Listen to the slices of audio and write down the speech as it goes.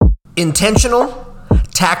Intentional,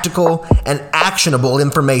 tactical, and actionable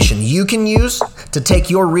information you can use to take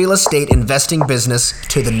your real estate investing business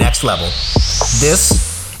to the next level.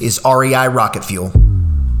 This is REI Rocket Fuel.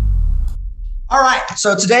 All right,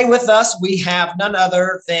 so today with us, we have none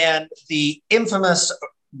other than the infamous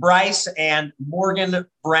Bryce and Morgan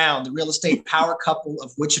Brown, the real estate power couple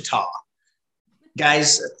of Wichita.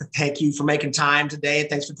 Guys, thank you for making time today, and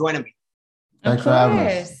thanks for joining me. Thanks for having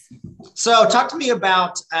us. So talk to me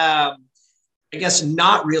about, I guess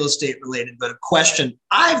not real estate related, but a question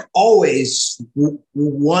I've always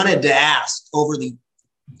wanted to ask over the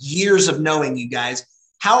years of knowing you guys.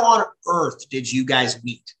 How on earth did you guys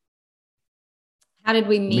meet? How did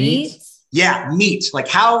we meet? Yeah, meet. Like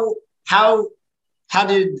how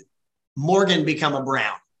did Morgan become a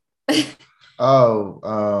Brown?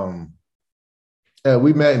 Yeah,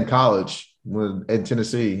 we met in college in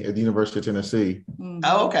Tennessee, at the University of Tennessee. Mm-hmm.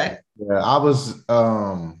 Oh, okay. Yeah, I was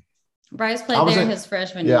Bryce played there his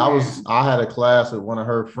freshman year. I had a class with one of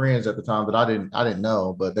her friends at the time that I didn't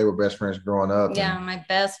know, but they were best friends growing up. Yeah, my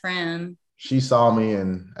best friend. She saw me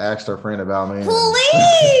and asked her friend about me.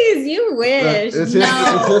 Please, you wish. It's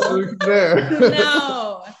no. there.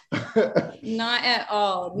 No, not at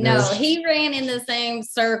all. No, Yes. He ran in the same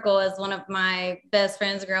circle as one of my best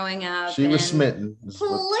friends growing up. She was smitten.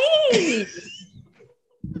 Please.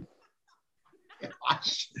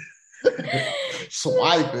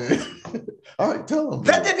 Swiping. All right, tell him.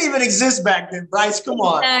 That didn't even exist back then, Bryce. Come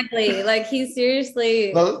on. Exactly. Like he's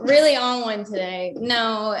seriously really on one today.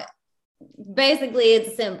 No, basically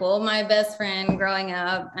it's simple. My best friend growing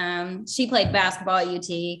up, she played basketball at UT.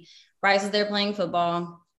 Bryce was there playing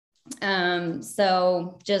football.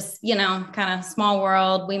 So just, kind of small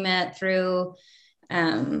world. We met through,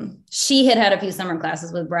 she had a few summer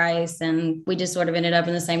classes with Bryce and we just sort of ended up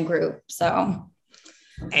in the same group. So.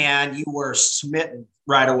 And you were smitten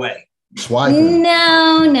right away. Swiping.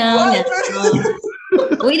 No.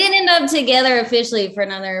 We didn't end up together officially for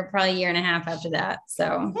another probably year and a half after that.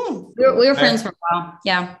 So we were friends for a while.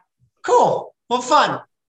 Yeah. Cool. Well, fun.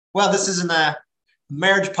 Well, this isn't a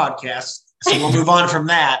marriage podcast, so we'll move on from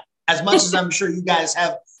that. As much as I'm sure you guys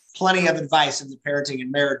have plenty of advice in the parenting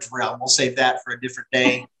and marriage realm, we'll save that for a different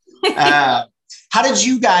day. How did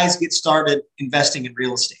you guys get started investing in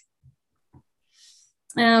real estate?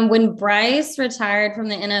 When Bryce retired from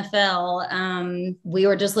the NFL, we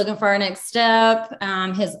were just looking for our next step.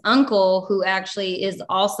 His uncle, who actually is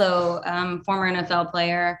also former NFL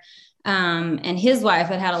player, and his wife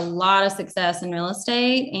had a lot of success in real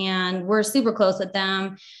estate, and we're super close with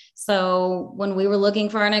them. So when we were looking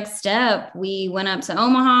for our next step, we went up to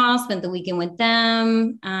Omaha, spent the weekend with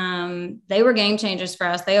them. They were game changers for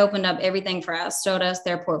us. They opened up everything for us, showed us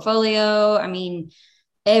their portfolio. I mean,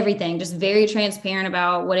 everything, just very transparent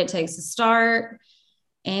about what it takes to start.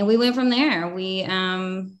 And we went from there. We,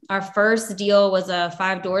 our first deal was a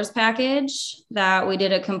 5 doors package that we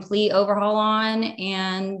did a complete overhaul on,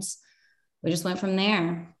 and we just went from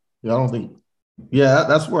there. Yeah,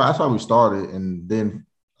 that's how we started. And then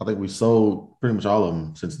I think we sold pretty much all of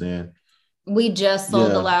them since then. We just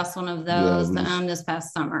sold the last one of those this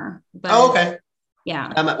past summer. But, okay.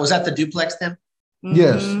 Yeah. Was that the duplex then?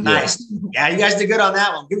 Yes. Mm-hmm. Nice. Yeah, you guys did good on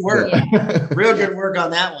that one. Good work. Yeah. Real good work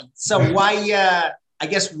on that one. So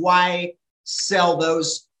why sell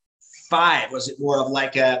those 5? Was it more of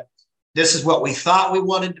like this is what we thought we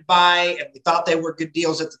wanted to buy and we thought they were good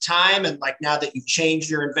deals at the time, and like now that you've changed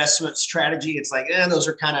your investment strategy, it's like, those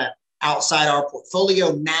are kind of outside our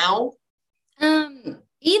portfolio now?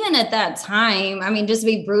 Even at that time, I mean, just to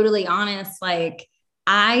be brutally honest, like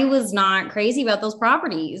I was not crazy about those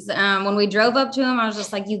properties. When we drove up to them, I was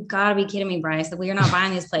just like, "You gotta be kidding me, Bryce! Like, we are not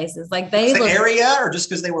buying these places. Like, they look area, or just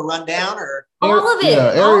because they were run down, or all of it.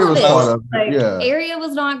 Yeah, area was part of it. Like, area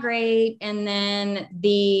was not great, and then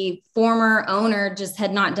the former owner just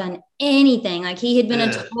had not done anything. Like, he had been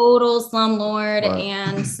a total slumlord, Right.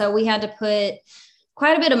 and so we had to put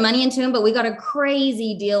quite a bit of money into him. But we got a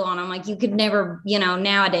crazy deal on him. Like, you could never,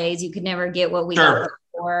 nowadays you could never get what we got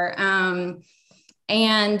for.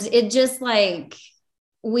 And it just like,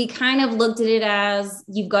 we kind of looked at it as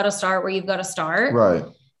you've got to start where you've got to start. Right.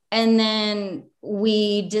 And then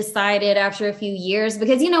we decided after a few years,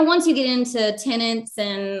 because, once you get into tenants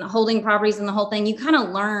and holding properties and the whole thing, you kind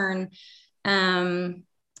of learn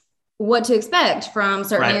what to expect from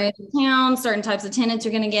certain areas of town, certain types of tenants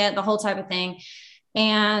you're going to get, the whole type of thing.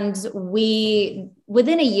 And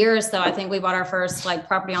within a year or so, I think we bought our first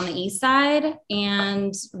property on the east side,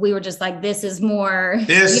 and we were just like, this is more.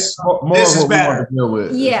 This is better.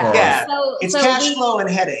 Yeah. So it's cash flow and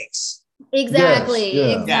headaches. Exactly. Yes,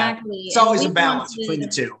 yeah. Exactly. It's always a balance between the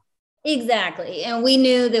two. Exactly. And we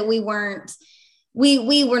knew that we were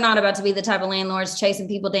not about to be the type of landlords chasing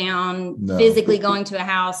people down, physically going to a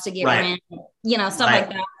house to get rent, stuff like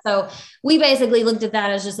that. So we basically looked at that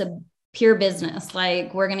as just a pure business.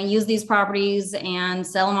 Like, we're going to use these properties and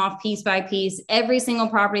sell them off piece by piece. Every single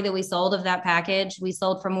property that we sold of that package, we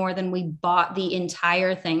sold for more than we bought the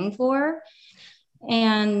entire thing for.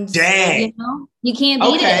 And dang, you can't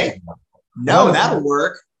beat it. No, that'll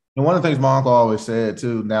work. And one of the things my uncle always said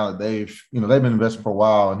too, now that they've been investing for a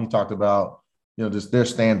while, and he talked about, just their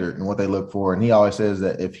standard and what they look for. And he always says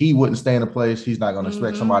that if he wouldn't stay in a place, he's not going to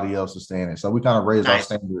expect somebody else to stay in it. So we kind of raised our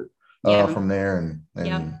standard from there,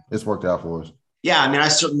 and it's worked out for us. Yeah. I mean, I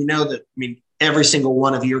certainly know that. I mean, every single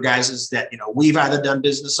one of your guys is that, we've either done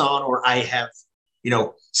business on, or I have,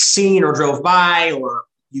 seen or drove by, or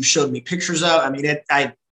you showed me pictures of. I mean,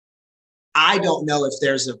 I don't know if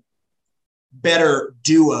there's a better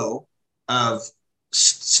duo of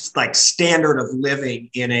like standard of living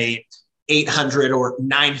in a $800 or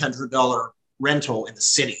 $900 rental in the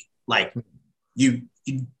city. Like, you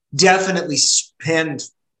definitely spend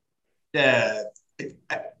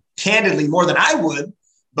candidly more than I would,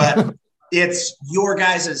 but it's your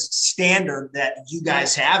guys' standard that you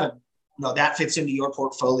guys have, and that fits into your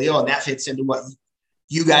portfolio, and that fits into what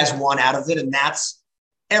you guys want out of it, and that's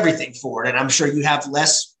everything for it. And I'm sure you have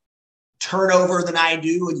less turnover than I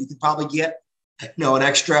do, and you could probably get an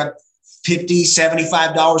extra $50,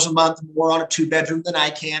 $75 a month more on a 2-bedroom than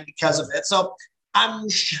I can because of it. So I'm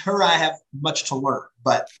sure I have much to learn,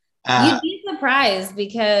 but you'd be surprised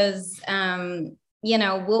because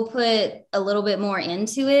we'll put a little bit more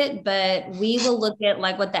into it, but we will look at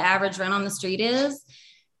like what the average rent on the street is,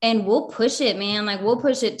 and we'll push it, man. Like, we'll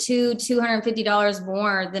push it $250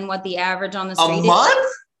 more than what the average on the street is. A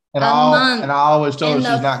month? And I always told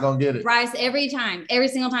her she's not going to get it. Bryce, every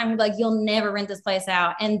single time, he's like, you'll never rent this place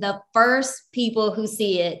out. And the first people who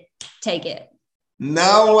see it, take it.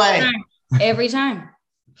 No way. Every time.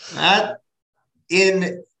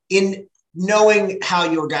 In knowing how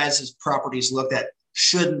your guys' properties look, that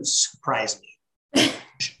shouldn't surprise me.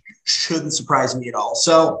 Shouldn't surprise me at all.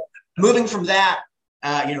 So moving from that,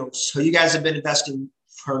 so you guys have been investing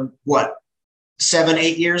for what,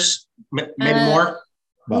 7-8 years, maybe more?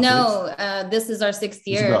 This is our 6th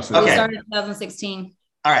year. We started in 2016.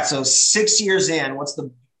 All right. So 6 years in, what's the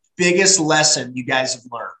biggest lesson you guys have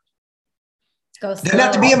learned? Go slow. Doesn't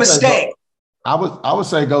have to be a mistake. I would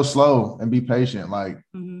say go slow and be patient. Like,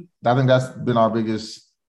 I think that's been our biggest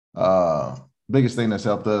thing that's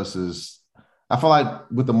helped us is, I feel like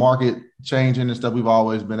with the market changing and stuff, we've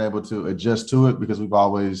always been able to adjust to it because we've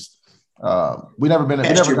always we never got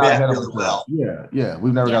ahead of it. Well. Yeah.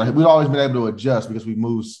 We've always been able to adjust because we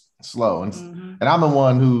move slow. And I'm the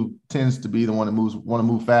one who tends to be the one that want to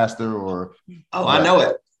move faster or. Oh, I know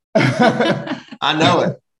it. I know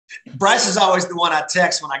it. Bryce is always the one I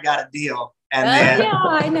text when I got a deal. And then,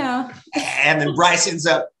 I know. And then Bryce ends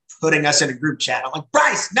up putting us in a group chat. I'm like,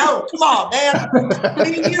 Bryce, no, come on, man.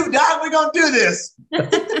 Me and you, Doc, we're going to do this.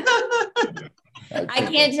 I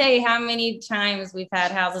can't tell you how many times we've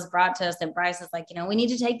had houses brought to us and Bryce is like, we need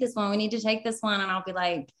to take this one. We need to take this one. And I'll be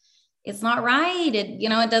like, it's not right. It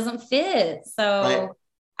doesn't fit. So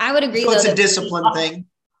I would agree. So it's a discipline thing.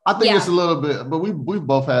 I think it's a little bit, but we've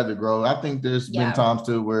both had to grow. I think there's been times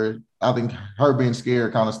too where I think her being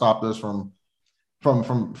scared kind of stopped us from doing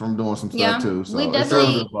some stuff too. So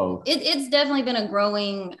it's definitely been a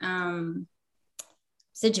growing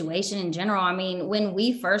situation in general. I mean, when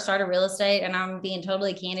we first started real estate, and I'm being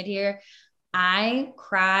totally candid here, I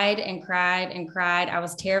cried and cried and cried. I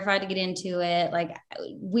was terrified to get into it. Like,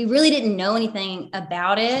 we really didn't know anything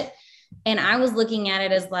about it. And I was looking at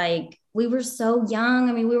it as like, we were so young.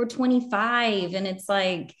 I mean, we were 25 and it's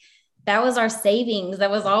like, that was our savings.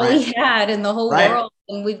 That was all we had in the whole world.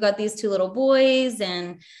 And we've got these 2 little boys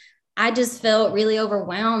and I just felt really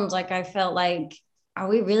overwhelmed. Like, I felt like, are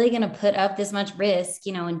we really going to put up this much risk,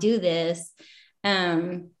 and do this?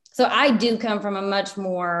 So I do come from a much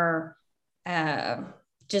more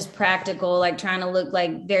just practical, like trying to look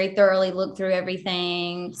like very thoroughly look through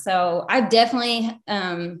everything. So I've definitely,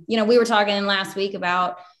 we were talking last week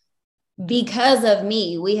about, because of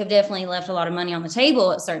me, we have definitely left a lot of money on the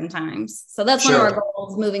table at certain times. So that's one of our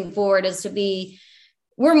goals moving forward is to be,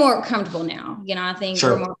 we're more comfortable now. I think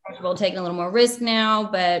we're more comfortable taking a little more risk now,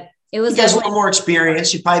 but it was. You guys a little more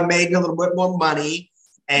experience. You probably made a little bit more money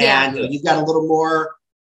and you've got a little more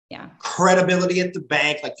credibility at the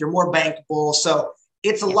bank. Like, you're more bankable. So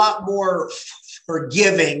it's a lot more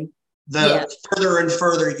forgiving the further and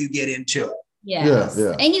further you get into it. Yeah.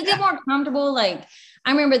 And you get more comfortable. Like,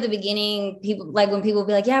 I remember at the beginning, people like when people would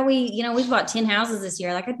be like, yeah, we've bought 10 houses this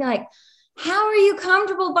year. Like I'd be like, how are you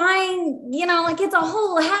comfortable buying, like it's a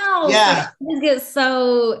whole house? Yeah.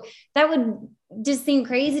 That would just seem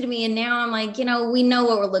crazy to me. And now I'm like, we know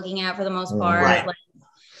what we're looking at for the most part. Right. Like,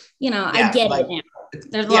 I get it now.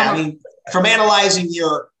 There's a lot from analyzing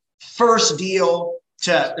your first deal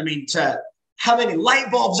to how many light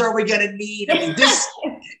bulbs are we going to need? I mean,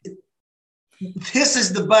 this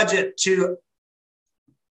is the budget to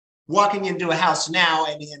walking into a house now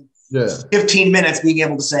and in 15 minutes being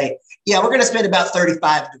able to say, yeah, we're going to spend about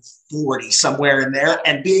 35 to 40 somewhere in there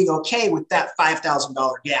and being okay with that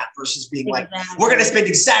 $5,000 gap versus being like, we're going to spend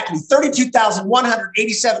exactly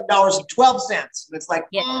 $32,187.12. And it's like,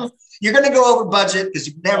 you're going to go over budget because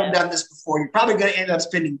you've never done this before. You're probably going to end up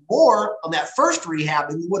spending more on that first rehab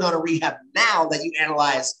than you would on a rehab now that you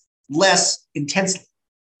analyze less intensely.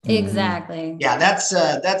 Exactly. Yeah, that's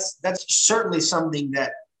certainly something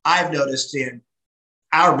that I've noticed in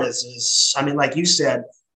our business. I mean, like you said,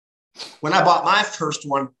 when I bought my first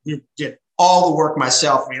one, we did all the work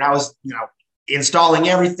myself. I mean, I was, installing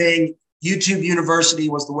everything. YouTube University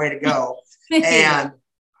was the way to go. And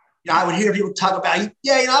I would hear people talk about, I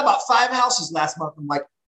bought 5 houses last month. I'm like,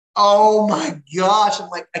 oh my gosh. I'm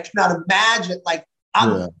like, I cannot imagine. Like,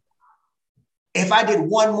 if I did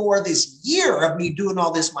one more this year of me doing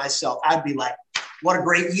all this myself, I'd be like, what a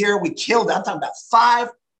great year. We killed it. I'm talking about 5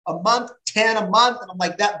 a month, 10 a month. And I'm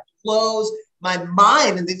like, that blows my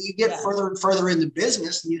mind. And then you get further and further in the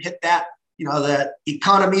business and you hit that, the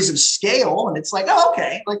economies of scale. And it's like, oh,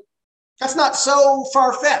 okay. Like, that's not so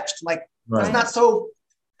far-fetched. Like, that's not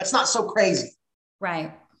so crazy.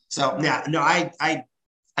 Right. So I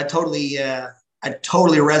totally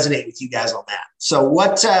resonate with you guys on that. So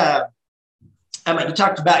what, you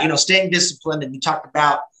talked about, staying disciplined, and you talked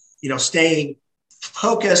about, staying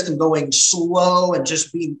focused and going slow and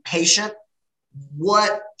just being patient.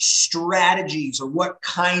 What strategies or what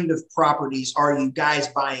kind of properties are you guys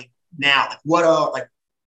buying now? What are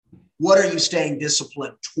you staying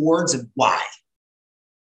disciplined towards and why?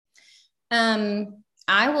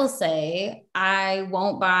 I will say I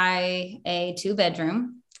won't buy a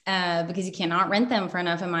 2-bedroom because you cannot rent them for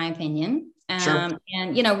enough, in my opinion. Sure.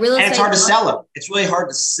 And real estate. And it's hard to sell them. It's really hard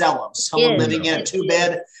to sell them. Someone living in a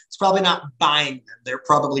 2-bed, it's probably not buying them. They're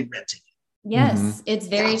probably renting. Yes, it's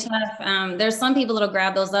very tough. There's some people that'll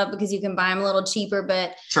grab those up because you can buy them a little cheaper,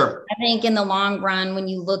 but sure. I think in the long run, when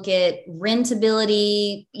you look at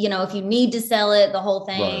rentability, if you need to sell it, the whole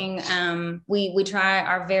thing, we try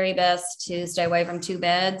our very best to stay away from 2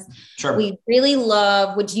 beds. Sure. We really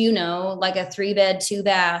love, like a 3-bed,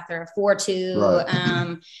 2-bath or a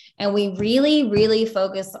 4-2. And we really, really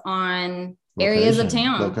focus on areas of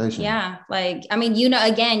town. Location. Yeah. Like, I mean,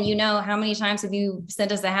 how many times have you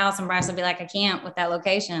sent us a house and Bryce would be like, I can't with that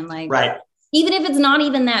location. Like, right. Even if it's not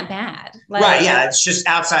even that bad. Like, right. Yeah. It's just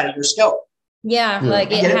outside of your scope. Yeah.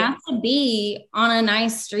 Like it has to be on a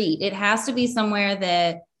nice street. It has to be somewhere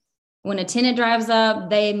that when a tenant drives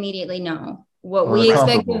up, they immediately know what we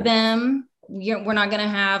expect of them. We're not going to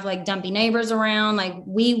have like dumpy neighbors around. Like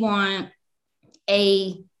we want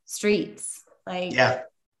streets. Like, yeah.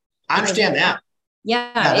 I understand that.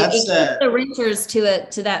 Yeah, it keeps the renters to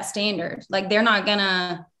that standard. Like they're not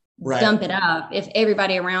gonna dump it up if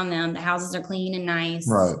everybody around them, the houses are clean and nice.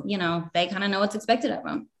 Right. They kind of know what's expected of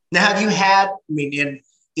them. Now, have you had? I mean,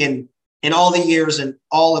 in all the years and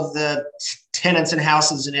all of the tenants and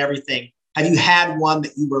houses and everything, have you had one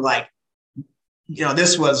that you were like,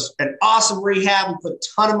 this was an awesome rehab. We put a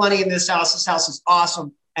ton of money in this house. This house is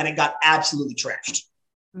awesome, and it got absolutely trashed.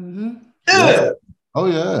 Mm-hmm. Yeah. Oh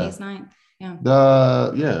yeah. Phase 9. Yeah.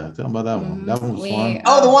 Tell them about that one. That one was fun.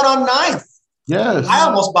 Oh, the one on 9th. Yes. I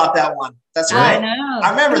almost bought that one. That's right. I know.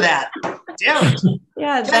 I remember that. Damn it.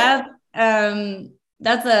 Yeah,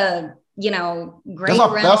 that's a great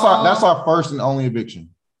rental. That's our first and only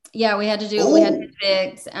eviction. Yeah, we had to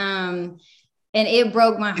evict. And it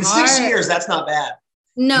broke my heart. In 6 years, that's not bad.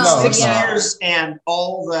 No, 6 years and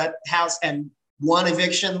all the house and one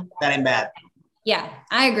eviction, that ain't bad. Yeah,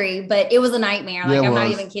 I agree. But it was a nightmare. Like, I'm not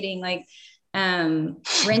even kidding. Like,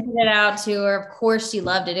 rented it out to her. Of course, she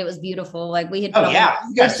loved it. It was beautiful. Like, we had you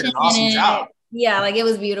guys did an awesome job. Yeah, like it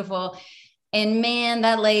was beautiful. And man,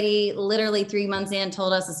 that lady literally 3 months in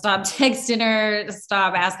told us to stop texting her, to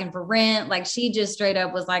stop asking for rent. Like she just straight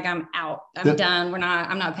up was like, I'm out. I'm done.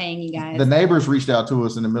 I'm not paying you guys. The neighbors reached out to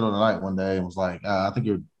us in the middle of the night one day and was like, I think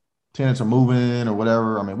your tenants are moving or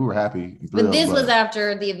whatever. I mean, we were happy. But this was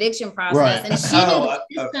after the eviction process. Right. And she knew the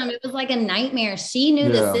system. It was like a nightmare. She knew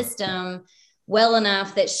the system well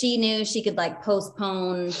enough that she knew she could like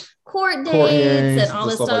postpone court dates hearings, and all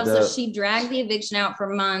this stuff stuff. like So she dragged the eviction out for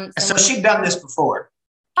months. So she'd done this before.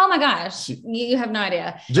 Oh my gosh, you have no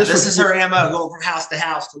idea. This is her MO, going from house to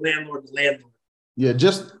house, to landlord to landlord. Yeah,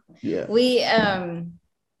 We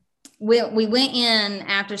went in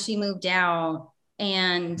after she moved out,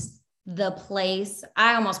 and the place,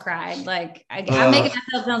 I almost cried. Like I'm making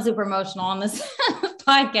myself sound super emotional on this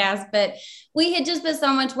podcast, but we had just been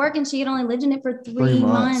so much work, and she had only lived in it for 3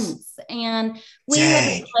 months. And we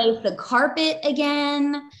had to replace the carpet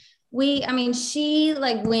again. She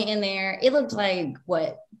like went in there. It looked like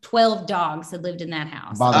 12 dogs had lived in that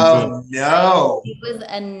house. Oh no. It was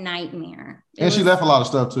a nightmare. She left a lot of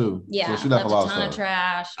stuff too. Yeah. So she left a lot of ton stuff. Of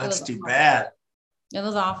trash. That's too bad. It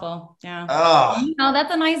was awful. Yeah. Oh.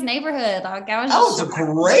 That's a nice neighborhood. Like that was a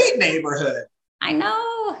great neighborhood. I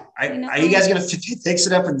know. Are you guys going to fix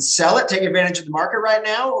it up and sell it, take advantage of the market right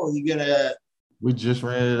now? Or are you going to? We just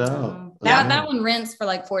rented it out. That one rents for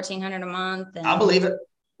like $1,400 a month. And I believe it.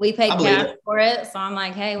 We paid cash for it. So I'm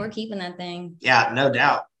like, hey, we're keeping that thing. Yeah, no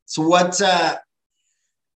doubt. So what,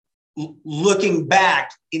 looking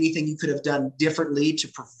back, anything you could have done differently to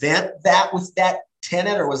prevent that with that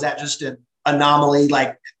tenant, or was that just an anomaly?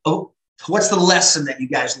 Like, what's the lesson that you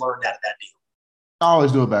guys learned out of that deal? I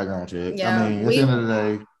always do a background check. Yeah, I mean, at the end of the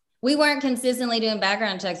day, we weren't consistently doing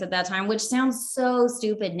background checks at that time, which sounds so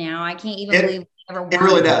stupid now. I can't even believe we ever it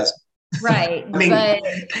really does. Right. I mean,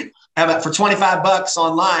 how about for $25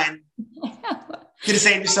 online? You could have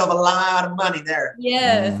saved yourself a lot of money there.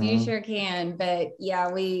 Yes, you sure can. But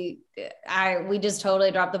yeah, we just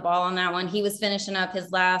totally dropped the ball on that one. He was finishing up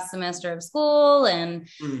his last semester of school, and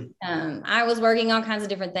I was working on kinds of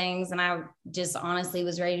different things, and I just honestly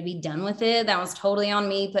was ready to be done with it. That was totally on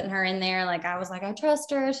me, putting her in there. Like, I was like, I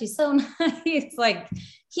trust her. She's so nice. Like,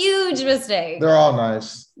 huge mistake. They're all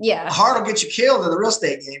nice. Yeah. Heart will get you killed in the real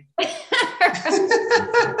estate game.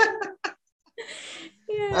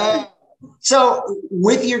 Yeah. So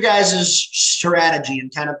with your guys' strategy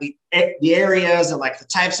and kind of the areas and like the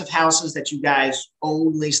types of houses that you guys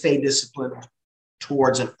only stay disciplined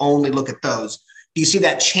towards and only look at those, do you see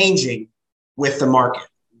that changing with the market,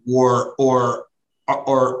 or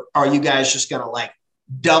are you guys just going to like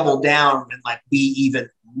double down and like be even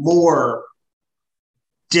more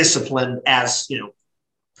disciplined as,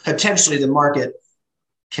 potentially the market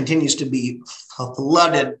continues to be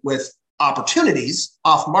flooded with opportunities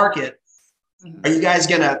off market? Are you guys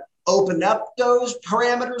going to open up those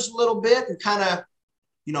parameters a little bit and kind of,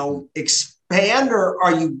 expand, or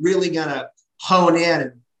are you really going to hone in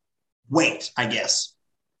and wait, I guess?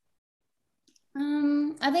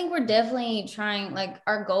 I think we're definitely trying, like,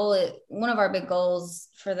 our goal, one of our big goals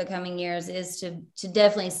for the coming years is to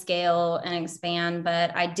definitely scale and expand.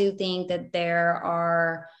 But I do think that there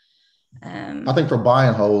are, I think for buy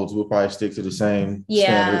and holds, we'll probably stick to the same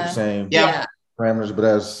standard, parameters,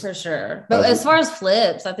 but for sure. But as far as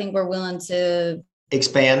flips, I think we're willing to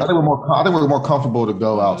expand. I think we're more comfortable to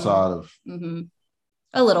go outside of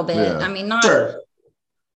a little bit. Yeah. I mean, not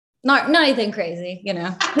anything crazy,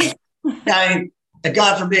 I mean,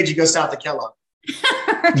 God forbid you go south of Kellogg.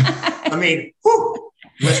 I mean,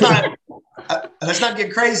 let's not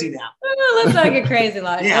get crazy now. Let's not get crazy,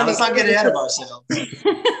 like let's not get ahead of ourselves.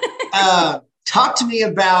 Talk to me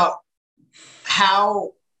about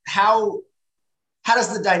how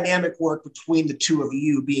does the dynamic work between the two of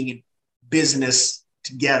you being in business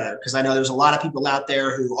together? Because I know there's a lot of people out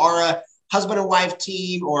there who are a husband and wife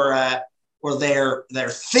team, or they're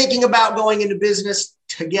thinking about going into business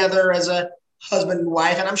together as a husband and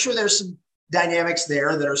wife. And I'm sure there's some dynamics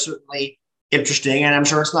there that are certainly interesting. And I'm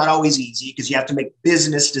sure it's not always easy because you have to make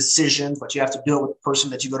business decisions, but you have to do it with the person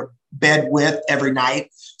that you go to bed with every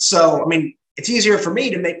night. So, I mean, it's easier for me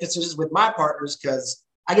to make decisions with my partners because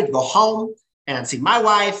I get to go home and see my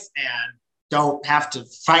wife and don't have to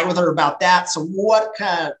fight with her about that. So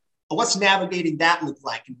what's navigating that look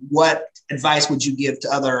like? And what advice would you give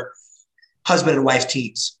to other husband and wife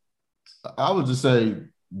teams? I would just say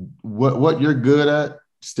what you're good at,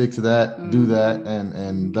 stick to that, do that,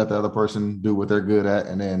 and let the other person do what they're good at.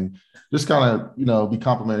 And then just kind of, be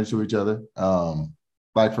complimentary to each other.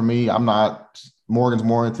 Like for me, Morgan's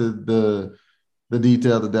more into the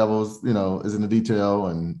detail. The devil's, is in the detail,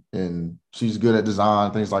 and she's good at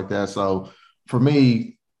design, things like that. So for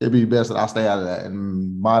me, it'd be best that I stay out of that.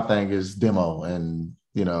 And my thing is demo and,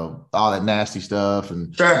 all that nasty stuff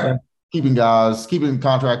and keeping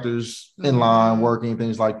contractors in line, working,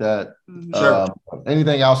 things like that.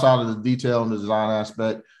 Anything outside of the detail and the design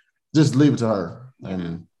aspect, just leave it to her.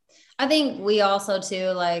 And I think we also too,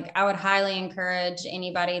 like, I would highly encourage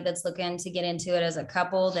anybody that's looking to get into it as a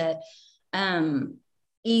couple that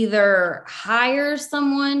either hire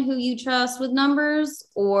someone who you trust with numbers,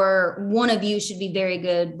 or one of you should be very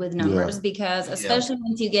good with numbers, because especially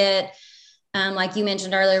once you get, like you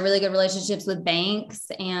mentioned earlier, really good relationships with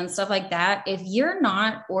banks and stuff like that. If you're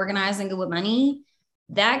not organizing good with money,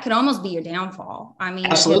 that could almost be your downfall. I mean,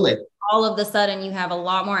 absolutely. All of a sudden you have a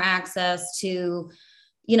lot more access to,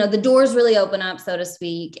 the doors really open up, so to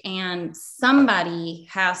speak, and somebody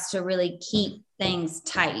has to really keep things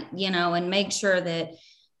tight, and make sure that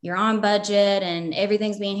you're on budget and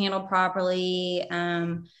everything's being handled properly.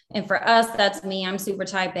 And for us, that's me. I'm super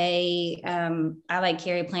type A. I like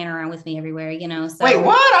carry a planner around with me everywhere, So. Wait,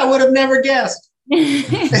 what? I would have never guessed.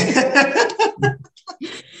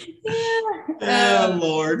 Oh,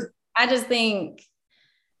 Lord. I just think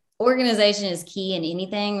organization is key in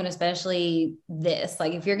anything, but especially this.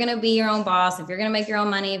 Like, if you're going to be your own boss, if you're going to make your own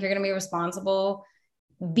money, if you're going to be responsible,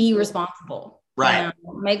 be responsible. Right.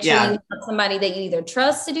 Make sure you have somebody that you either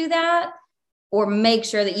trust to do that, or make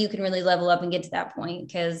sure that you can really level up and get to that point.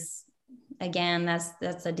 Because again,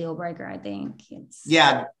 that's a deal breaker. I think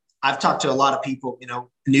I've talked to a lot of people,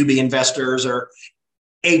 newbie investors or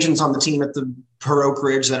agents on the team at the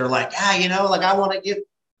brokerage that are like, I want to get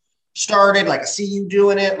started. Like, I see you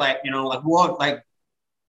doing it.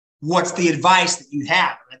 What's the advice that you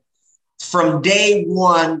have? From day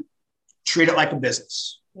one, treat it like a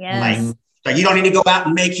business. Yes. Like you don't need to go out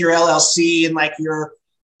and make your LLC and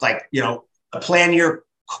plan your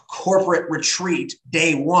corporate retreat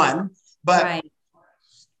day one, but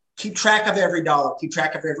keep track of every dollar, keep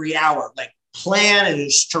track of every hour, plan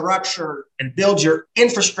and structure and build your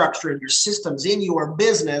infrastructure and your systems in your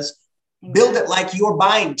business. Exactly. Build it like you're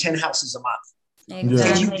buying 10 houses a month.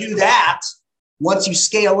 Exactly. And you do that, once you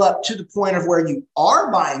scale up to the point of where you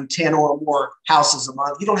are buying 10 or more houses a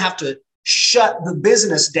month, you don't have to shut the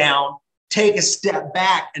business down, take a step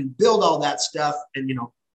back and build all that stuff and,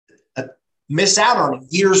 miss out on a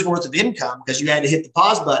year's worth of income because you had to hit the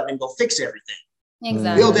pause button and go fix everything.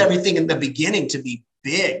 Exactly. Build everything in the beginning to be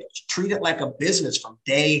big. Treat it like a business from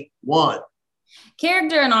day one.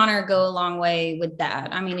 Character and honor go a long way with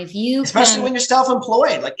that. I mean, especially when you're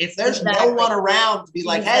self-employed, if there's no one around to be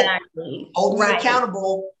like, hey, hold me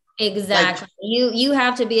accountable. Exactly. You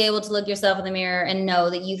have to be able to look yourself in the mirror and know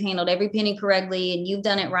that you've handled every penny correctly and you've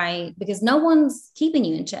done it right, because no one's keeping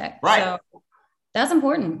you in check. Right. So that's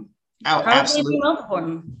important. Oh, absolutely.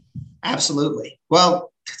 Important. Absolutely.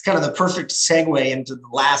 Well, it's kind of the perfect segue into the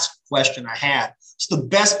last question I had. It's the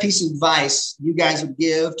best piece of advice you guys would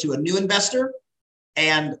give to a new investor,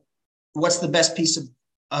 and what's the best piece of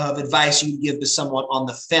advice you'd give to someone on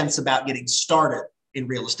the fence about getting started in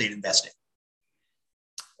real estate investing?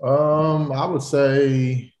 I would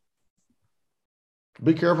say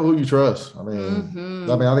be careful who you trust. I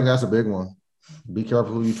think that's a big one. Be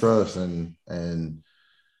careful who you trust, and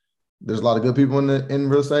there's a lot of good people in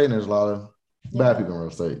real estate, and there's a lot of bad people in real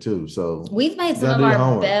estate too. So we've made some of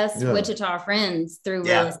our best Wichita friends through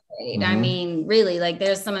real estate. Mm-hmm. I mean, really,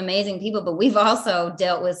 there's some amazing people, but we've also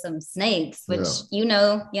dealt with some snakes, which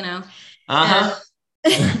Uh-huh.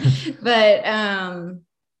 But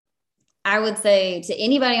I would say to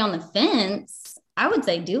anybody on the fence, I would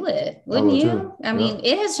say do it. Wouldn't you? Too. I mean,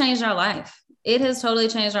 it has changed our life. It has totally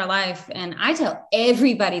changed our life. And I tell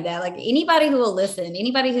everybody that, anybody who will listen,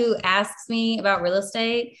 anybody who asks me about real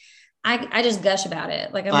estate, I just gush about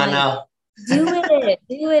it. Do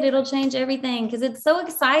it. It'll change everything. Cause it's so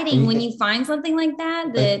exciting when you find something like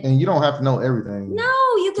that. And you don't have to know everything. No,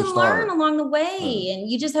 you can learn along the way, and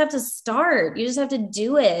you just have to start. You just have to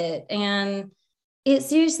do it. And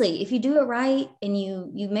seriously, if you do it right and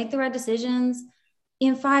you make the right decisions,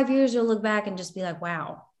 in 5 years, you'll look back and just be like,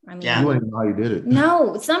 wow. I mean, you wouldn't even know how you did it.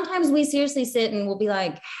 No, sometimes we seriously sit and we'll be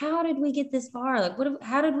like, how did we get this far?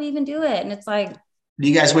 How did we even do it? And it's like, do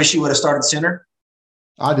you guys wish you would have started sooner?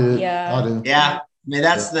 I did. Yeah. I do. Yeah. I mean,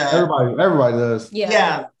 that's everybody does.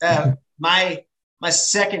 Yeah. My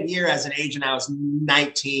second year as an agent, I was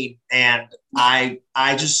 19, and I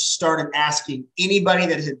just started asking anybody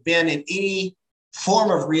that had been in any form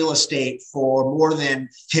of real estate for more than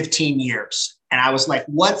 15 years. And I was like,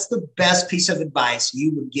 what's the best piece of advice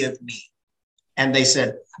you would give me? And they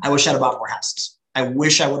said, I wish I'd have bought more houses. I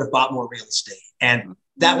wish I would have bought more real estate. And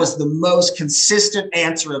that was the most consistent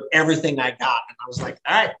answer of everything I got. And I was like,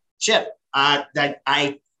 all right, Chip, I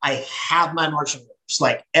have my marching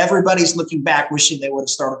orders. Everybody's looking back, wishing they would have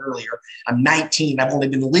started earlier. I'm 19. I've only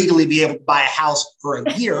been legally be able to buy a house for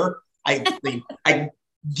a year. I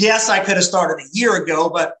guess I could have started a year ago,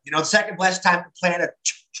 but the second best time to plant a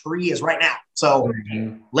tree is right now. So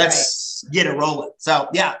let's get it rolling. So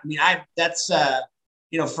yeah, I mean, that's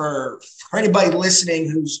for anybody listening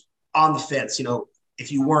who's on the fence,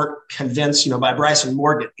 if you weren't convinced, by Bryson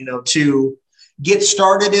Morgan, to get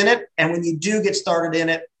started in it. And when you do get started in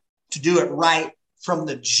it, to do it right from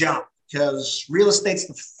the jump, because real estate's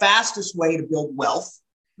the fastest way to build wealth,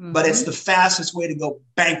 but it's the fastest way to go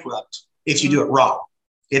bankrupt if you do it wrong.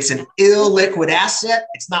 It's an illiquid asset.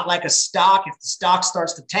 It's not like a stock. If the stock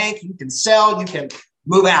starts to tank, you can sell, you can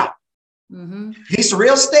move out. Piece of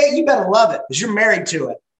real estate, you better love it because you're married to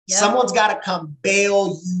it. Yep. Someone's got to come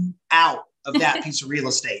bail you out of that piece of real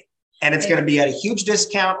estate. And it's going to be at a huge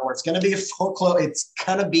discount, or it's going to be a foreclosure. It's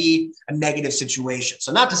going to be a negative situation.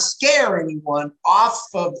 So not to scare anyone off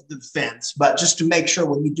of the fence, but just to make sure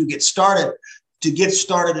when you do get started, to get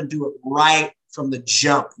started and do it right from the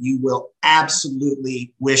jump, you will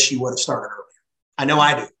absolutely wish you would have started earlier. I know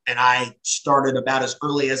I do. And I started about as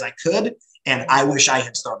early as I could. And I wish I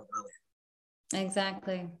had started earlier.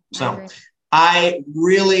 Exactly. So I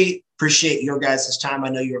really appreciate your guys' time. I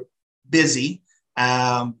know you're busy.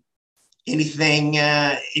 Anything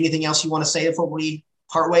else you want to say before we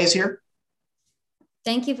part ways here?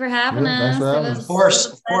 Thank you for having us. Thanks for having us. Of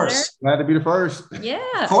course. Glad to be the first. Yeah.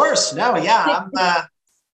 Of course. No, yeah.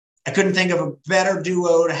 I couldn't think of a better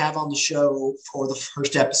duo to have on the show for the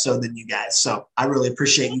first episode than you guys. So I really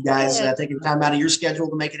appreciate you guys taking time out of your schedule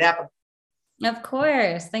to make it happen. Of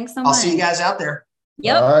course. Thanks so much. I'll see you guys out there.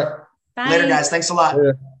 Yep. All right. Bye. Later, guys. Thanks a lot.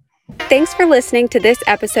 Yeah. Thanks for listening to this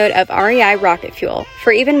episode of REI Rocket Fuel.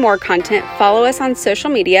 For even more content, follow us on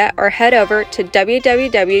social media or head over to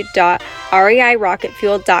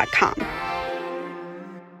www.reirocketfuel.com.